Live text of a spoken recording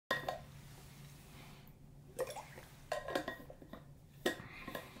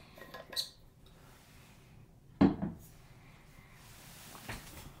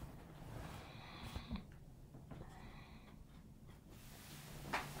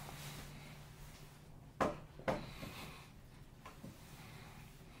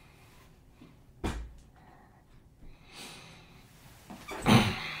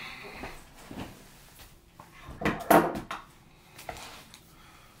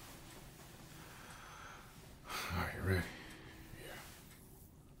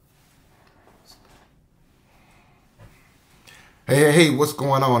Hey, what's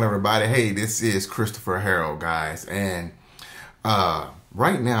going on, everybody? Hey, this is Christopher Harrell, guys. And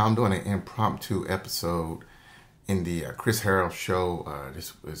right now I'm doing an impromptu episode in the Chris Harrell show.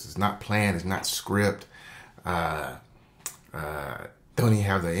 This is not planned, it's not script. Uh, don't even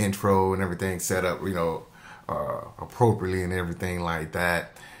have the intro and everything set up, appropriately and everything like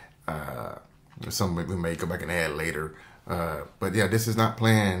that. Uh, Something we may go back and add later. But yeah, this is not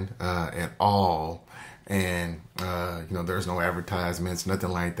planned at all. And there's no advertisements, nothing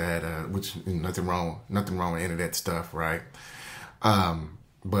like that. Which nothing wrong with any of that stuff, right?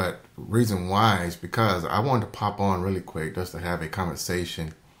 But reason why is because I wanted to pop on really quick just to have a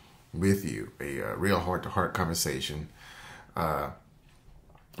conversation with you, a real heart-to-heart conversation,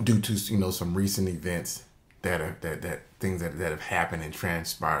 due to some recent events that things that have happened and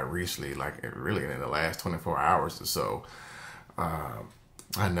transpired recently, like really in the last 24 hours or so.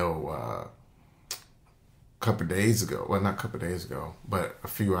 I know. Couple of days ago, well, not a couple of days ago, but a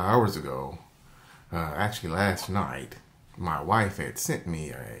few hours ago, actually last night, my wife had sent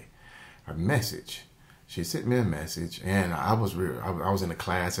me a message. She sent me a message, and I was in a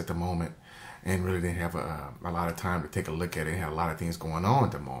class at the moment, and really didn't have a lot of time to take a look at it. Had a lot of things going on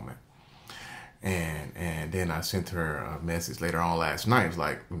at the moment, and then I sent her a message later on last night. It was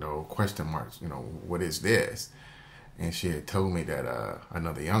like, question marks, what is this? And she had told me that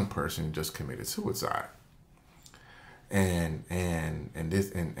another young person just committed suicide. And then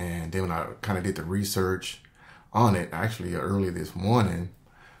when I kind of did the research on it, actually early this morning,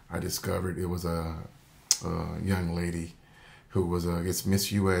 I discovered it was a young lady who was it's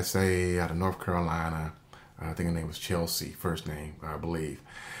Miss USA out of North Carolina. I think her name was Chelsea, first name, I believe.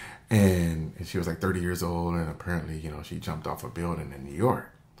 And she was like 30 years old, and apparently, she jumped off a building in New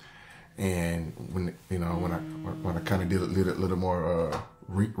York. And when I kind of did a little more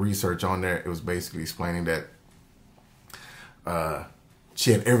research on that, it was basically explaining that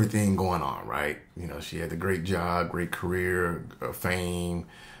she had everything going on, right? She had the great job, great career, fame,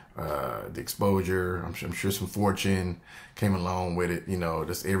 the exposure. I'm sure some fortune came along with it.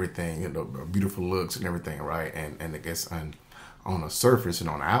 Just everything. Beautiful looks and everything, right? And I guess on the surface and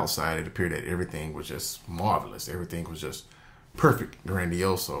on the outside, it appeared that everything was just marvelous. Everything was just perfect,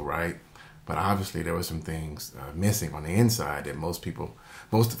 grandioso, right? But obviously, there were some things missing on the inside that most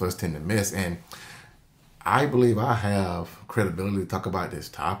of us tend to miss. And I believe I have credibility to talk about this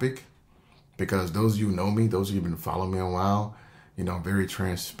topic because those of you who know me, those of you who've been following me a while, I'm very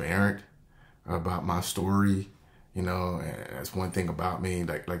transparent about my story. And that's one thing about me.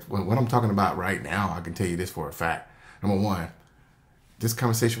 Like what I'm talking about right now, I can tell you this for a fact. Number one, this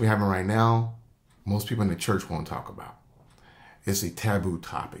conversation we're having right now, most people in the church won't talk about. It's a taboo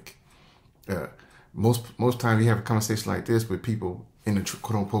topic. Most times you have a conversation like this with people in the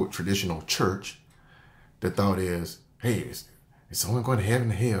quote unquote traditional church. The thought is, hey, is someone going to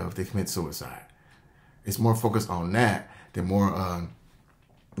heaven or hell if they commit suicide? It's more focused on that than more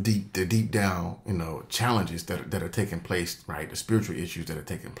deep down, challenges that are taking place, right? The spiritual issues that are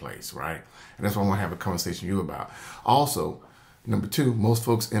taking place, right? And that's what I want to have a conversation with you about. Also, number two, most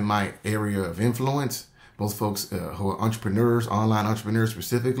folks in my area of influence, most folks who are entrepreneurs, online entrepreneurs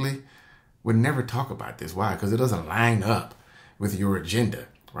specifically, would never talk about this. Why? Because it doesn't line up with your agenda.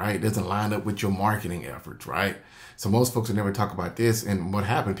 Right? It doesn't line up with your marketing efforts, right? So most folks will never talk about this. And what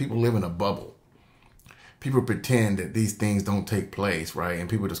happened, people live in a bubble. People pretend that these things don't take place, right? And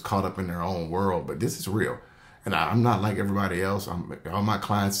people just caught up in their own world. But this is real. And I'm not like everybody else. All my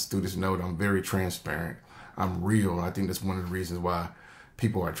clients, students know that I'm very transparent. I'm real. I think that's one of the reasons why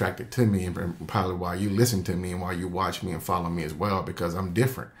people are attracted to me, and probably why you listen to me and why you watch me and follow me as well, because I'm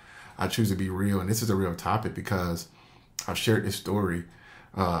different. I choose to be real. And this is a real topic because I've shared this story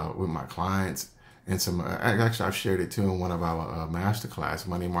with my clients, and actually I've shared it too in one of our masterclass,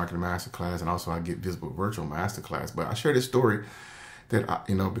 money marketing masterclass, and also I get visible virtual masterclass. But I shared this story that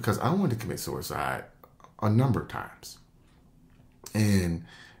because I wanted to commit suicide a number of times, and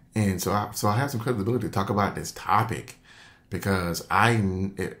so I have some credibility to talk about this topic because I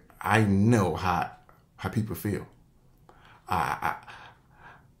know how people feel. I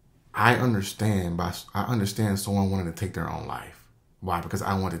understand someone wanting to take their own life. Why? Because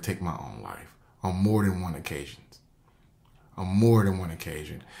I want to take my own life on more than one occasion.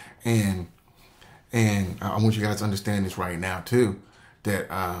 And I want you guys to understand this right now too, that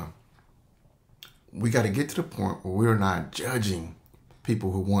we got to get to the point where we're not judging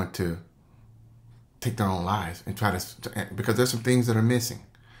people who want to take their own lives and try to, because there's some things that are missing,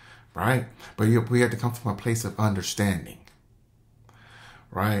 right? But we have to come from a place of understanding.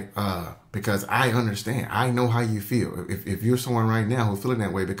 Right? Because I understand. I know how you feel. If you're someone right now who's feeling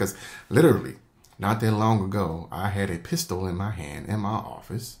that way, because literally not that long ago, I had a pistol in my hand in my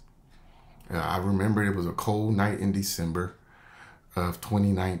office. I remember it was a cold night in December of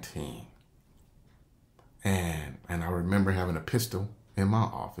 2019. And I remember having a pistol in my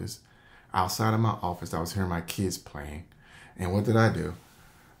office. Outside of my office, I was hearing my kids playing. And what did I do?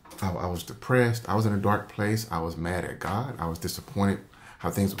 I was depressed. I was in a dark place. I was mad at God. I was disappointed how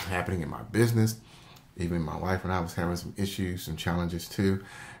things were happening in my business. Even my wife and I was having some issues, some challenges too.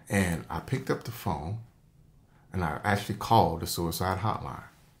 And I picked up the phone and I actually called the suicide hotline.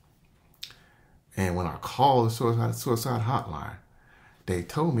 And when I called the suicide hotline, they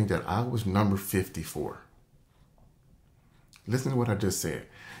told me that I was number 54. Listen to what I just said.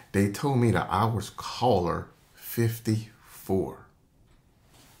 They told me that I was caller 54.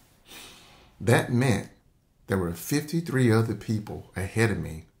 That meant there were 53 other people ahead of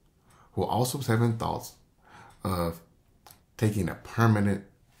me who also was having thoughts of taking a permanent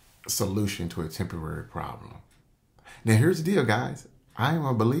solution to a temporary problem. Now, here's the deal, guys. I am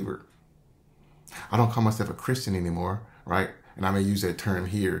a believer. I don't call myself a Christian anymore, right? And I may use that term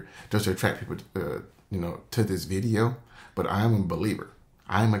here just to attract people, to this video. But I am a believer.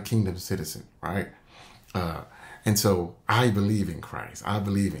 I am a kingdom citizen, right? And so I believe in Christ. I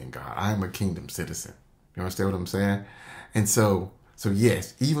believe in God. I am a kingdom citizen. You understand what I'm saying? And so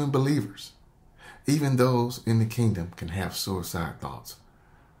yes, even believers, even those in the kingdom can have suicide thoughts.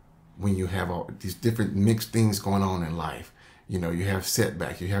 When you have all these different mixed things going on in life, you have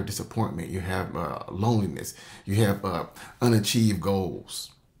setbacks, you have disappointment, you have loneliness, you have unachieved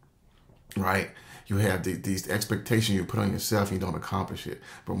goals, right? You have these expectations you put on yourself and you don't accomplish it.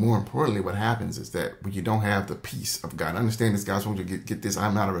 But more importantly, what happens is that when you don't have the peace of God, understand this, guys, I want you to get this.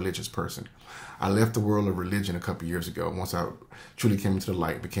 I'm not a religious person. I left the world of religion a couple years ago. Once I truly came into the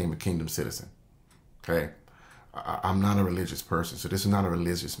light, became a kingdom citizen. Okay? I'm not a religious person. So this is not a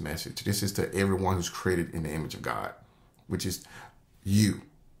religious message. This is to everyone who's created in the image of God, which is you,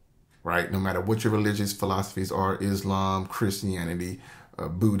 right? No matter what your religious philosophies are, Islam, Christianity,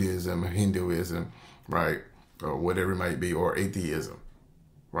 Buddhism, Hinduism, right? Or whatever it might be, or atheism,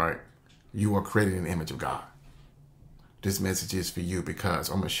 right? You are created in the image of God. This message is for you because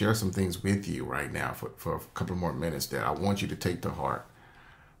I'm going to share some things with you right now for a couple more minutes that I want you to take to heart,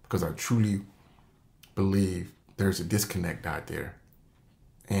 because I truly believe there's a disconnect out there,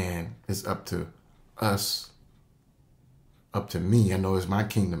 and it's up to us, up to me. I know it's my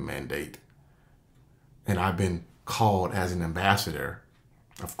kingdom mandate, and I've been called as an ambassador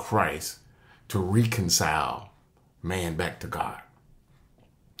of Christ to reconcile man back to God.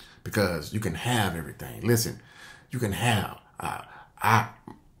 Because you can have everything. Listen, you can have. I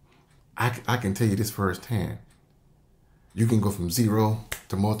can tell you this firsthand. You can go from 0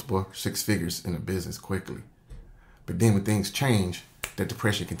 to multiple 6 figures in a business quickly. But then when things change, that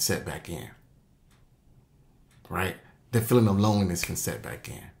depression can set back in. Right? The feeling of loneliness can set back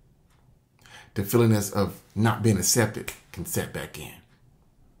in. The feeling of not being accepted can set back in.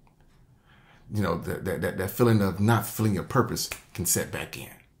 That feeling of not fulfilling your purpose can set back in.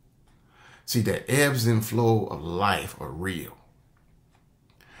 See, the ebbs and flow of life are real.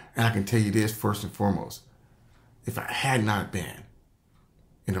 And I can tell you this first and foremost. If I had not been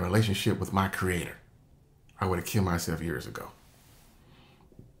in a relationship with my Creator, I would have killed myself years ago.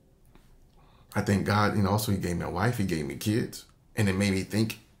 I thank God, also He gave me a wife, He gave me kids, and it made me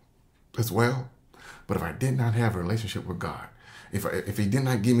think as well. But if I did not have a relationship with God, if He did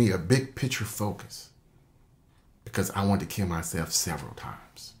not give me a big picture focus, because I wanted to kill myself several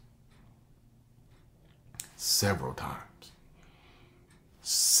times. Several times.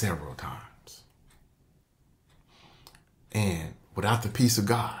 Several times. And without the peace of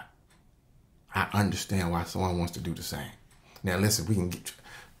God, I understand why someone wants to do the same. Now listen, we can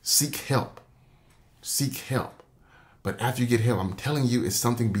seek help. Seek help. But after you get help, I'm telling you, it's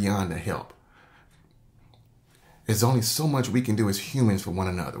something beyond the help. There's only so much we can do as humans for one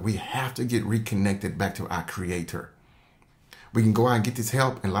another. We have to get reconnected back to our Creator. We can go out and get this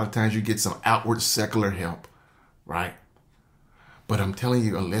help, and a lot of times you get some outward secular help, right? But I'm telling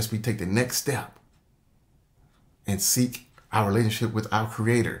you, unless we take the next step and seek our relationship with our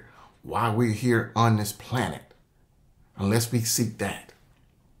Creator while we're here on this planet, unless we seek that,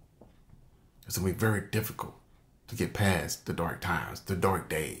 it's going to be very difficult to get past the dark times, the dark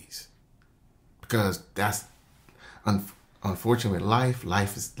days. Because that's, unfortunately, life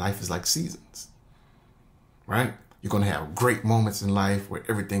is like seasons, right? You're going to have great moments in life where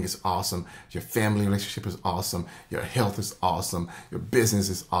everything is awesome. Your family relationship is awesome. Your health is awesome. Your business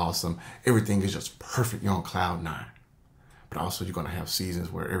is awesome. Everything is just perfect. You're on cloud 9. but also you're going to have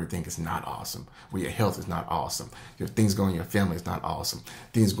seasons where everything is not awesome, where your health is not awesome, your things going on in your family is not awesome,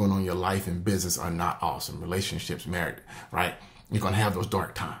 things going on in your life and business are not awesome, relationships, marriage, right? You're going to have those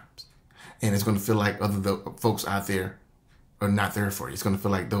dark times. And it's going to feel like other folks out there are not there for you. It's going to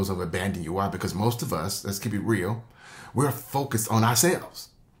feel like those have abandoned you. Why? Because most of us, let's keep it real, we're focused on ourselves,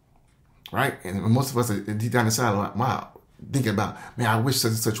 right? And most of us are deep down inside, like, wow, thinking about, man, I wish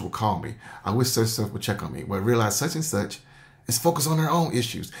such and such would call me. I wish such and such would check on me. But realize such and such is focused on their own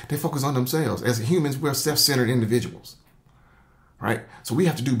issues. They focus on themselves. As humans, we're self-centered individuals, right? So we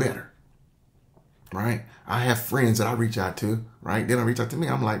have to do better, right? I have friends that I reach out to, right? They don't reach out to me.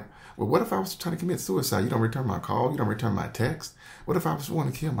 I'm like, well, what if I was trying to commit suicide? You don't return my call. You don't return my text. What if I was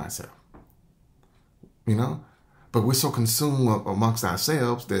wanting to kill myself? You know? But we're so consumed amongst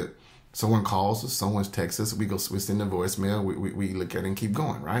ourselves that someone calls us, someone texts us, we send a voicemail, we look at it and keep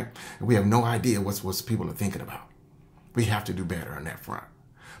going, right? And we have no idea what people are thinking about. We have to do better on that front.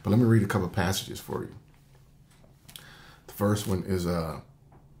 But let me read a couple of passages for you. The first one is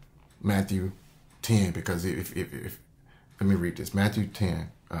Matthew 10, because if let me read this. Matthew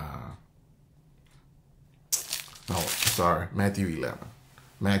 10. Matthew 11.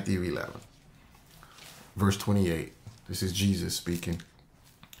 Matthew 11. Verse 28. This is Jesus speaking,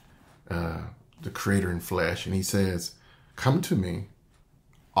 the creator in flesh. And he says, come to me,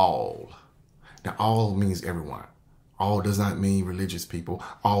 all. Now, all means everyone. All does not mean religious people.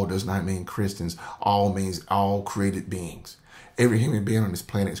 All does not mean Christians. All means all created beings. Every human being on this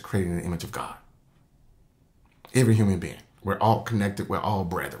planet is created in the image of God. Every human being. We're all connected. We're all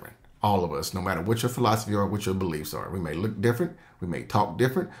brethren. All of us, no matter what your philosophy or what your beliefs are. We may look different. We may talk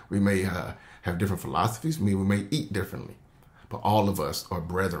different. We may have different philosophies. We may eat differently. But all of us are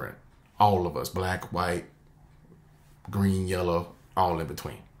brethren. All of us, black, white, green, yellow, all in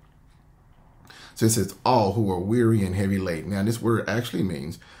between. So it says all who are weary and heavy laden. Now this word actually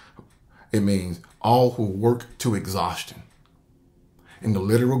means all who work to exhaustion. In the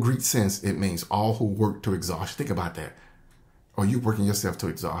literal Greek sense, it means all who work to exhaustion. Think about that. Are you working yourself to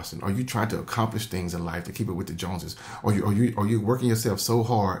exhaustion? Are you trying to accomplish things in life to keep it with the Joneses? Are you working yourself so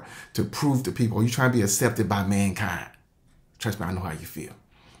hard to prove to people? Are you trying to be accepted by mankind? Trust me, I know how you feel.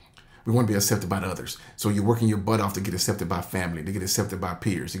 We want to be accepted by others. So you're working your butt off to get accepted by family, to get accepted by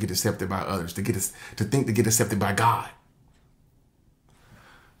peers, to get accepted by others, to get accepted by God.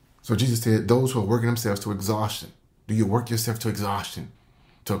 So Jesus said, those who are working themselves to exhaustion. Do you work yourself to exhaustion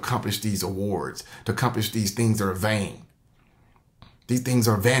to accomplish these awards, to accomplish these things that are vain? These things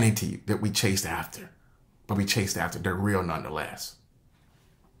are vanity that we chased after, but we chased after. They're real nonetheless,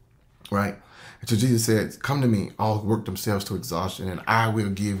 right? And so Jesus said, come to me, all who work themselves to exhaustion, and I will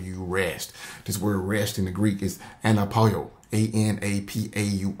give you rest. This word rest in the Greek is anapauo,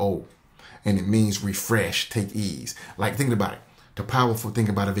 A-N-A-P-A-U-O. And it means refresh, take ease. Like, think about it. The powerful thing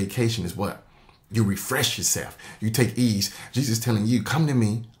about a vacation is what? You refresh yourself. You take ease. Jesus is telling you, come to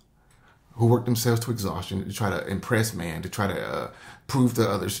me, who work themselves to exhaustion, to try to impress man, to try to prove to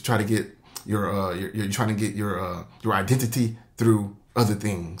others, to try to get you're trying to get your identity through other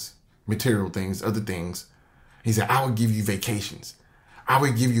things, material things, other things. He said, I will give you vacations. I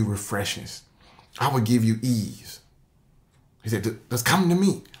will give you refreshings. I will give you ease. He said, just come to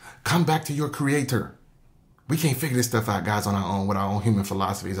me. Come back to your creator. We can't figure this stuff out, guys, on our own, with our own human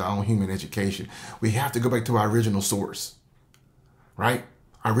philosophies, our own human education. We have to go back to our original source, right?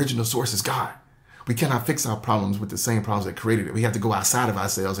 Our original source is God. We cannot fix our problems with the same problems that created it. We have to go outside of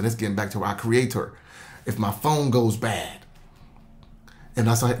ourselves, and it's getting back to our creator. If my phone goes bad, and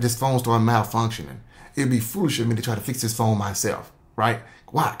this phone started malfunctioning, it'd be foolish of me to try to fix this phone myself, right?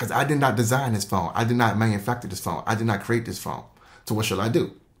 Why? Because I did not design this phone. I did not manufacture this phone. I did not create this phone. So what shall I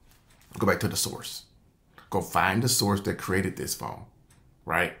do? Go back to the source. Go find the source that created this phone,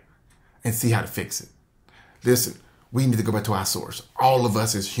 right? And see how to fix it. Listen, we need to go back to our source. All of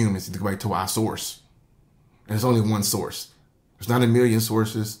us as humans need to go back to our source. And there's only one source. There's not a million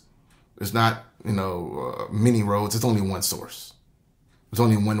sources. There's not, many roads. There's only one source. There's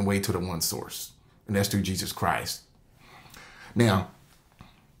only one way to the one source. And that's through Jesus Christ. Now,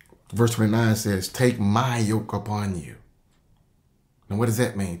 verse 29 says, take my yoke upon you. Now, what does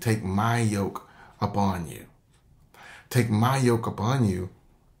that mean? Take my yoke upon you. Take my yoke upon you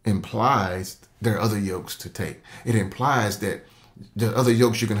implies there are other yokes to take. It implies that the other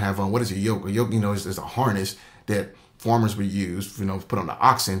yokes you can have on. What is a yoke? A yoke, is a harness that farmers would use, put on the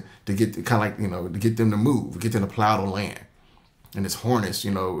oxen to get to to get them to move, get them to plow the land. And this harness,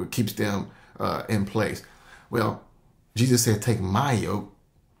 it keeps them in place. Well, Jesus said, take my yoke.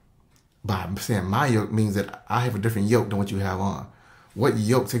 By saying my yoke means that I have a different yoke than what you have on. What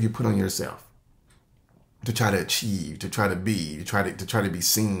yokes have you put on yourself? to try to achieve, to try to be, to try to be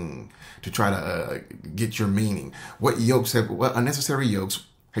seen, to try to get your meaning. What unnecessary yokes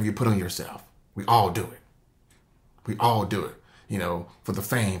have you put on yourself? We all do it. We all do it. You know, for the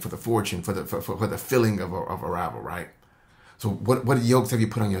fame, for the fortune, for the feeling of arrival, right? So what yokes have you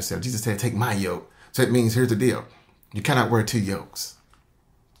put on yourself? Jesus said, take my yoke. So it means, here's the deal. You cannot wear two yokes.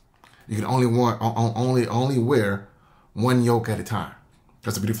 You can only wear one yoke at a time.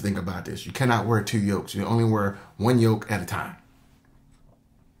 That's the beautiful thing about this. You cannot wear two yokes. You only wear one yoke at a time.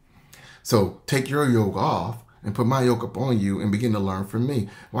 So take your yoke off and put my yoke upon you and begin to learn from me.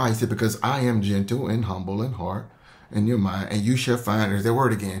 Why? He said, because I am gentle and humble in heart and your mind, and you shall find, there's that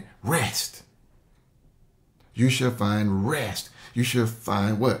word again, rest. You shall find rest. You shall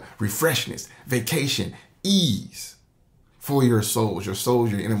find what? Refreshness, vacation, ease for your souls. Your soul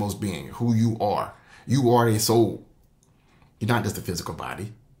is your innermost being, who you are. You are a soul. You're not just a physical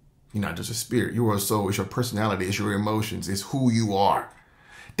body. You're not just a spirit. You are a soul. It's your personality. It's your emotions. It's who you are.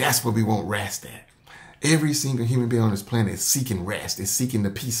 That's what we want rest at. Every single human being on this planet is seeking rest. Is seeking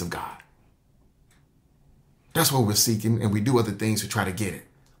the peace of God. That's what we're seeking, and we do other things to try to get it.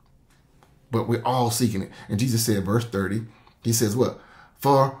 But we're all seeking it. And Jesus said, verse 30, he says what?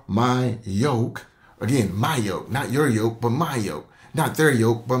 For my yoke, again, my yoke, not your yoke, but my yoke. Not their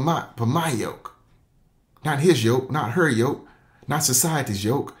yoke, but my yoke. Not his yoke, not her yoke, not society's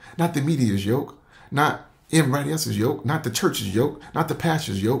yoke, not the media's yoke, not everybody else's yoke, not the church's yoke, not the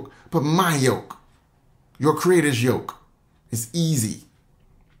pastor's yoke, but my yoke. Your creator's yoke. It's easy.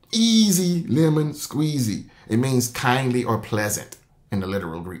 Easy lemon squeezy. It means kindly or pleasant in the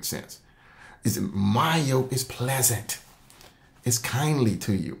literal Greek sense. My yoke is pleasant. It's kindly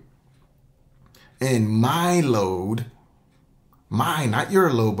to you. And my load, mine, not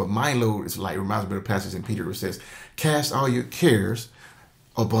your load, but my load is light. It reminds me of the passage in Peter where it says, cast all your cares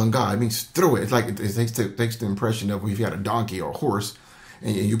upon God. It means throw it. It's like it takes the impression of if you had a donkey or a horse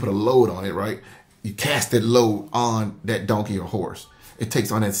and you put a load on it, right? You cast that load on that donkey or horse. It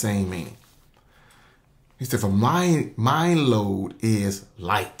takes on that same meaning. He said, for my load is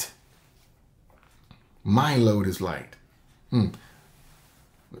light. My load is light. Let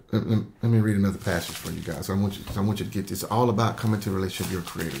me read another passage for you guys. I want you to get this. It's all about coming to a relationship with your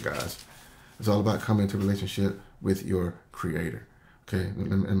creator, guys. It's all about coming to a relationship with your creator. Okay, let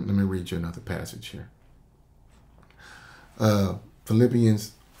me read you another passage here.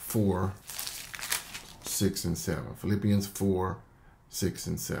 Philippians 4, 6 and 7. Philippians 4, 6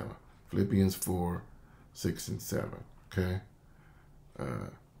 and 7. Philippians 4, 6 and 7. Okay.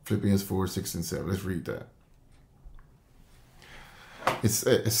 Philippians 4, 6 and 7. Let's read that. It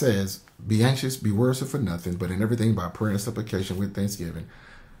says, be anxious, be worried for nothing, but in everything by prayer and supplication with thanksgiving,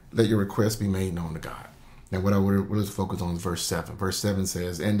 let your requests be made known to God. Now, what I would really focus on is verse 7. Verse 7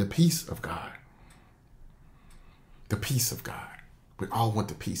 says, and the peace of God. The peace of God. We all want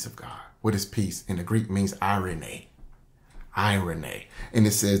the peace of God. What is peace? In the Greek means irene. Irene. And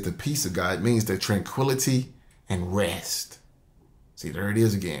it says the peace of God means the tranquility and rest. See, there it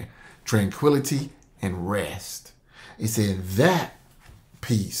is again. Tranquility and rest. It said that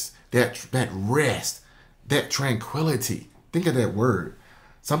peace, that rest, that tranquility. Think of that word.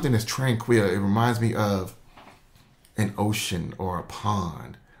 Something that's tranquil. It reminds me of an ocean or a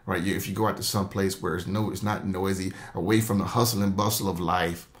pond, right? If you go out to some place where it's not noisy, away from the hustle and bustle of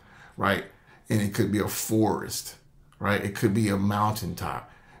life, right? And it could be a forest, right? It could be a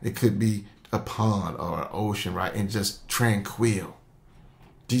mountaintop. It could be a pond or an ocean, right? And just tranquil.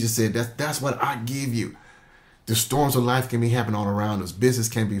 Jesus said, that's what I give you. The storms of life can be happening all around us. Business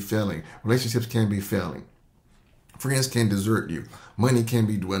can be failing. Relationships can be failing. Friends can desert you. Money can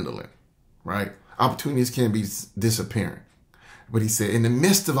be dwindling, right? Opportunities can be disappearing. But he said, in the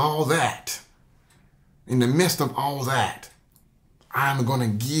midst of all that, I'm going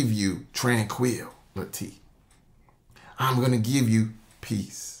to give you tranquility. I'm going to give you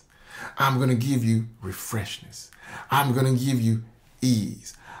peace. I'm going to give you refreshness. I'm going to give you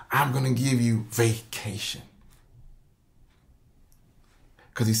ease. I'm going to give you vacation.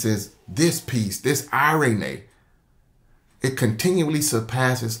 Because he says, this peace, this irene, it continually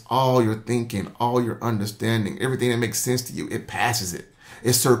surpasses all your thinking, all your understanding, everything that makes sense to you. It passes it.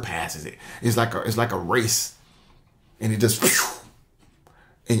 It surpasses it. It's like a race. And it just,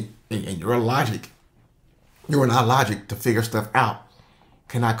 and your logic, you're not logic to figure stuff out,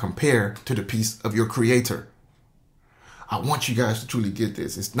 cannot compare to the peace of your creator. I want you guys to truly get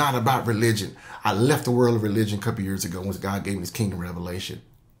this. It's not about religion. I left the world of religion a couple years ago once God gave me this kingdom revelation.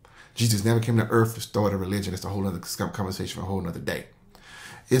 Jesus never came to earth to start a religion. It's a whole other conversation for a whole other day.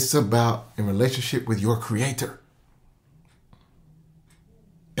 It's about a relationship with your creator.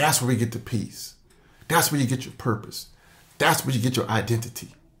 That's where we get the peace. That's where you get your purpose. That's where you get your identity.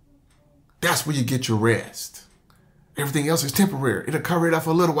 That's where you get your rest. Everything else is temporary. It'll cover it up for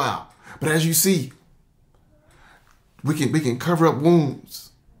a little while. But as you see, we can cover up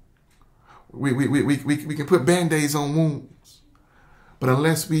wounds. We can put band-aids on wounds. But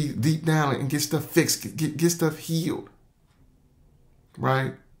unless we deep down and get stuff fixed, get stuff healed,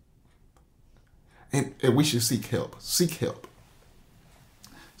 right? And we should seek help. Seek help.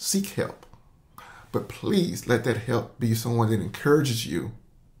 Seek help. But please let that help be someone that encourages you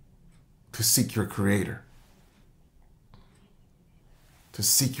to seek your creator. To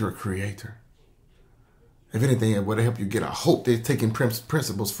seek your creator. If anything, it would help you get. I hope they're taking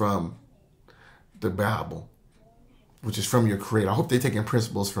principles from the Bible, which is from your creator. I hope they're taking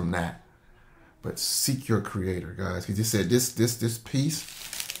principles from that. But seek your creator, guys. He just said this peace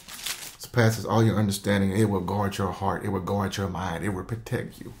surpasses all your understanding. It will guard your heart. It will guard your mind. It will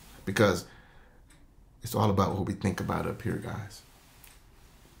protect you. Because it's all about what we think about up here, guys.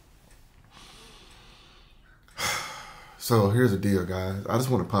 So here's the deal, guys. I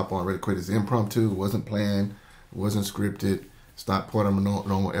just want to pop on really quick. It's impromptu. It wasn't planned. It wasn't scripted. It's not part of a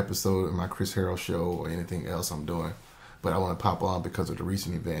normal episode of my Chris Harrell show or anything else I'm doing. But I want to pop on because of the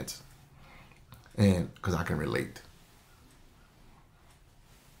recent events. And because I can relate.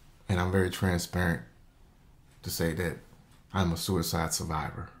 And I'm very transparent to say that I'm a suicide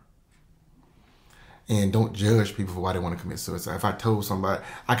survivor. And don't judge people for why they want to commit suicide. If I told somebody,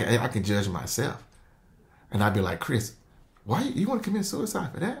 I can judge myself. And I'd be like, Chris, why you want to commit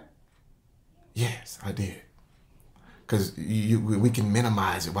suicide for that? Yes, I did. Because we can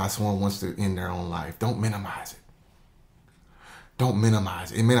minimize it while someone wants to end their own life. Don't minimize it. Don't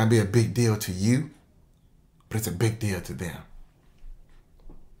minimize it. It may not be a big deal to you, but it's a big deal to them.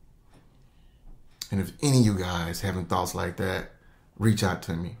 And if any of you guys having thoughts like that, reach out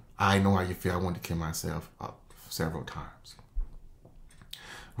to me. I know how you feel. I wanted to kill myself several times.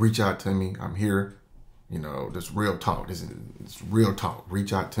 Reach out to me. I'm here. You know, this real talk. This is real talk.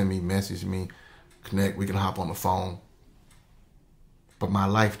 Reach out to me. Message me. Connect. We can hop on the phone. But my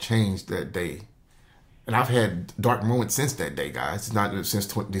life changed that day. And I've had dark moments since that day, guys. It's not since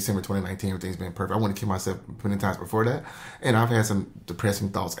December 2019. Everything's been perfect. I wanted to kill myself plenty of times before that. And I've had some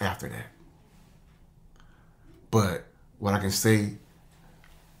depressing thoughts after that. But what I can say,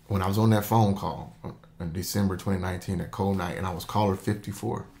 when I was on that phone call in December 2019, that cold night, and I was caller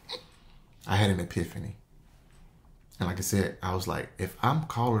 54, I had an epiphany. And like I said, I was like, if I'm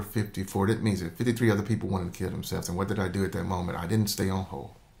caller 54, that means that 53 other people wanted to kill themselves. And what did I do at that moment? I didn't stay on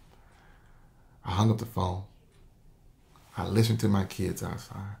hold. I hung up the phone. I listened to my kids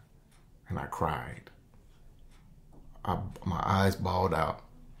outside, and I cried. My eyes bawled out.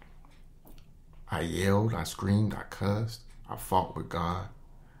 I yelled, I screamed, I cussed, I fought with God.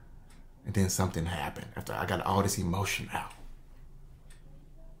 And then something happened after I got all this emotion out.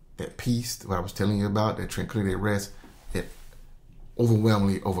 That peace, what I was telling you about, that tranquility, that rest, it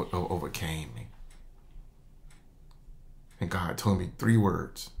overwhelmingly overcame me. And God told me 3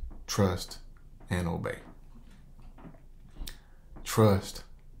 words: trust and obey. Trust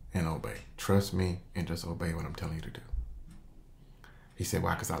and obey. Trust me and just obey what I'm telling you to do. He said,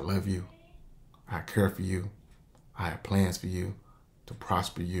 why? Because I love you. I care for you. I have plans for you to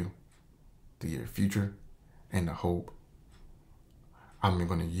prosper you to your future and the hope. I'm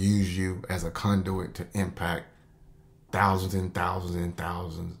going to use you as a conduit to impact thousands and thousands and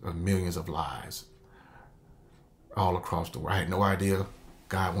thousands of millions of lives all across the world. I had no idea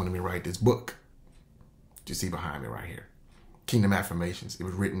God wanted me to write this book. You see behind me right here. Kingdom Affirmations. It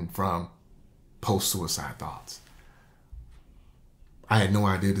was written from post-suicide thoughts. I had no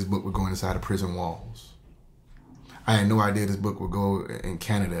idea this book would go inside of prison walls. I had no idea this book would go in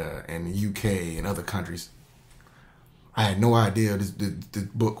Canada and the UK and other countries. I had no idea this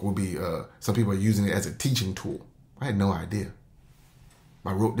book would be, some people are using it as a teaching tool. I had no idea.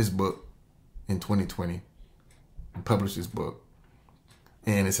 I wrote this book in 2020 and published this book.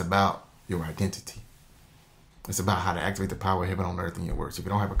 And it's about your identity. It's about how to activate the power of heaven on earth in your works. If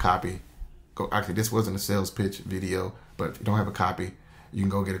you don't have a copy, go. Actually, this wasn't a sales pitch video, but if you don't have a copy, you can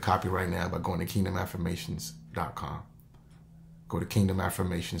go get a copy right now by going to kingdomaffirmations.com. Go to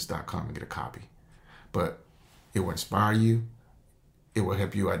kingdomaffirmations.com and get a copy. But it will inspire you. It will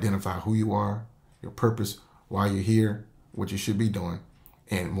help you identify who you are, your purpose, why you're here, what you should be doing,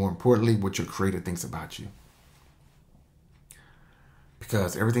 and more importantly, what your creator thinks about you.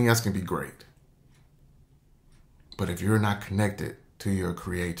 Because everything else can be great. But if you're not connected to your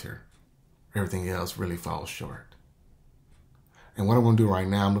creator, everything else really falls short. And what I'm going to do right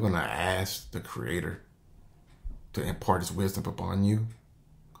now, I'm going to ask the creator to impart his wisdom upon you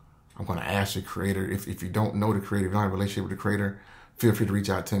I'm going to ask the creator. If you don't know the creator, if you don't have a relationship with the creator, feel free to reach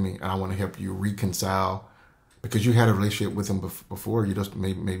out to me, and I want to help you reconcile, because you had a relationship with him before. You just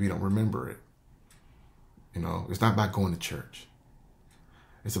maybe you don't remember it. You know, it's not about going to church.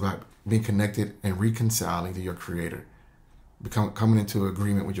 It's about being connected and reconciling to your creator, coming into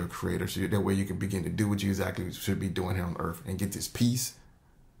agreement with your creator, so that way you can begin to do what you exactly should be doing here on earth and get this peace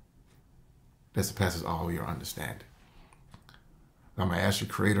that surpasses all your understanding. I'm going to ask your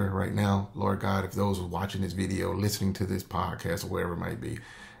creator right now, Lord God, if those who are watching this video, listening to this podcast, or wherever it might be,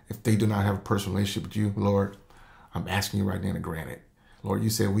 if they do not have a personal relationship with you, Lord, I'm asking you right now to grant it. Lord, you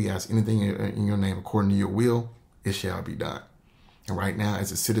said we ask anything in your name according to your will, it shall be done. And right now,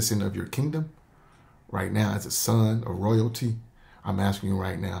 as a citizen of your kingdom, right now, as a son of royalty, I'm asking you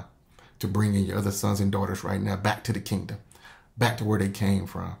right now to bring in your other sons and daughters right now back to the kingdom, back to where they came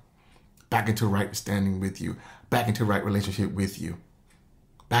from, back into right standing with you, back into right relationship with you,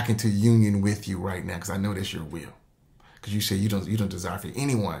 back into union with you right now, because I know that's your will. Because you say you don't desire for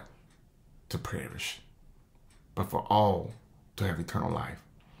anyone to perish, but for all to have eternal life.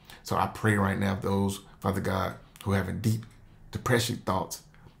 So I pray right now, those, Father God, who have deep depression thoughts,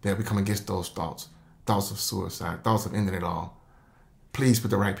 that we come against those thoughts of suicide, thoughts of ending it all. Please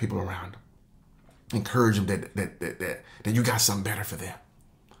put the right people around them. Encourage them that you got something better for them.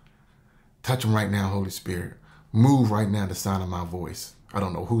 Touch them right now, Holy Spirit. Move right now the sound of my voice. I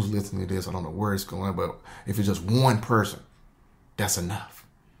don't know who's listening to this. I don't know where it's going, but if it's just one person, that's enough.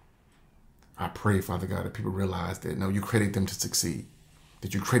 I pray, Father God, that people realize that, no, you created them to succeed,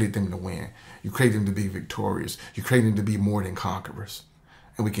 that you created them to win. You created them to be victorious. You created them to be more than conquerors.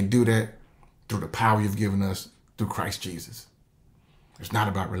 And we can do that through the power you've given us through Christ Jesus. It's not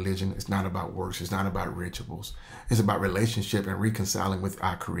about religion. It's not about works. It's not about rituals. It's about relationship and reconciling with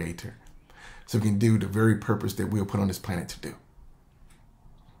our Creator, so we can do the very purpose that we were put on this planet to do.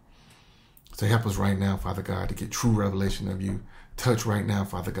 So help us right now, Father God, to get true revelation of you. Touch right now,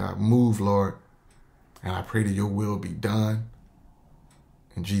 Father God. Move, Lord. And I pray that your will be done.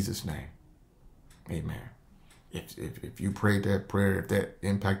 In Jesus' name, amen. If you prayed that prayer, if that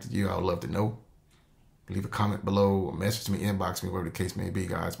impacted you, I would love to know. Leave a comment below, or message me, inbox me, whatever the case may be,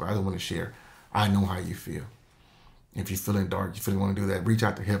 guys. But I just want to share. I know how you feel. If you're feeling dark, you feel you want to do that, reach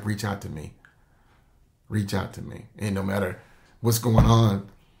out to help, reach out to me. Reach out to me. And no matter what's going on,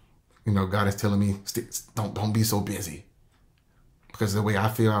 you know, God is telling me, don't be so busy. Because the way I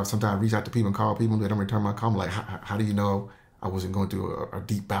feel, I sometimes reach out to people and call people, they don't return my call. I'm like, how do you know I wasn't going through a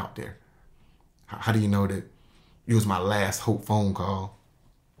deep bout there? How do you know that it was my last hope phone call,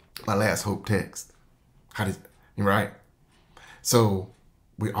 my last hope text? Right? So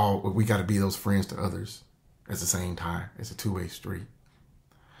we got to be those friends to others at the same time. It's a two-way street.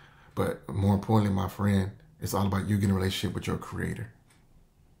 But more importantly, my friend, it's all about you getting a relationship with your Creator.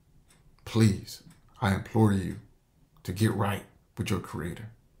 Please, I implore you to get right with your Creator.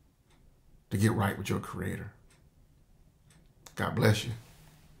 To get right with your Creator. God bless you.